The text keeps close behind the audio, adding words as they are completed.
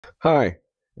Hi,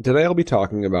 and today I'll be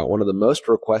talking about one of the most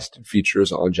requested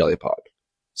features on Jellypod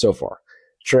so far,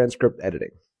 transcript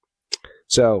editing.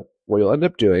 So, what you'll end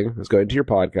up doing is going to your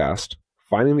podcast,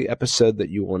 finding the episode that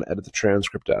you want to edit the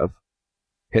transcript of,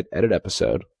 hit edit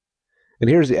episode, and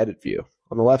here's the edit view.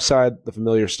 On the left side, the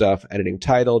familiar stuff, editing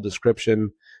title,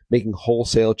 description, making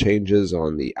wholesale changes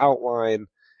on the outline,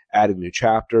 adding new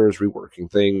chapters,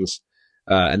 reworking things,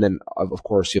 and then, of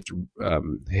course, you have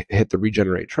to hit the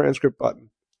regenerate transcript button.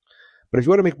 But if you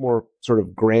want to make more sort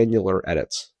of granular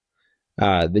edits,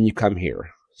 then you come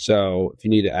here. So if you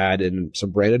need to add in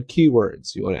some branded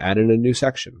keywords, you want to add in a new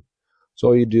section. So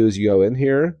all you do is you go in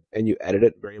here and you edit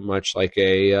it very much like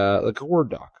a Word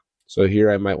doc. So here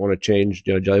I might want to change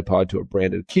Jellypod to a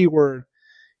branded keyword.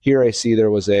 Here I see there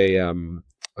was a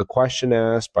question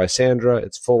asked by Sandra.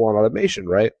 It's full on automation,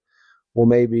 right? Well,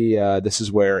 maybe this is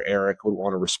where Eric would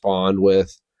want to respond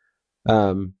with,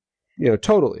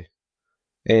 totally.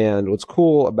 And what's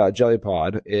cool about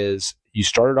Jellypod is you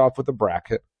start it off with a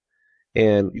bracket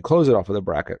and you close it off with a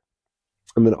bracket,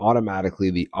 and then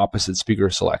automatically the opposite speaker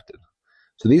is selected.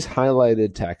 So these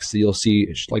highlighted texts that you'll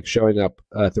see like showing up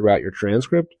throughout your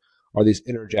transcript are these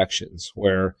interjections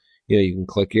where you can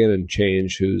click in and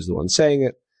change who's the one saying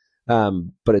it,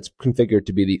 but it's configured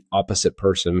to be the opposite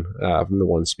person from the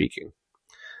one speaking.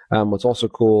 What's also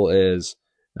cool is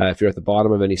if you're at the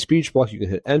bottom of any speech block, you can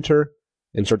hit enter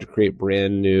and start to create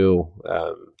brand new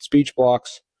speech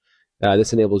blocks.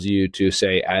 This enables you to,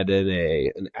 say, add in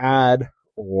an ad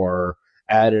or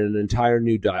add in an entire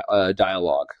new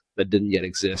dialogue that didn't yet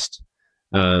exist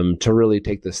to really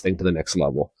take this thing to the next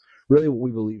level. Really what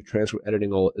we believe transcript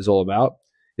editing is all about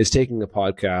is taking a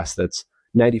podcast that's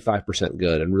 95%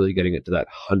 good and really getting it to that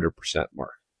 100%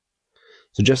 mark.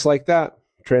 So just like that,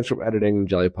 transcript editing in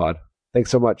Jellypod.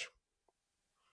 Thanks so much.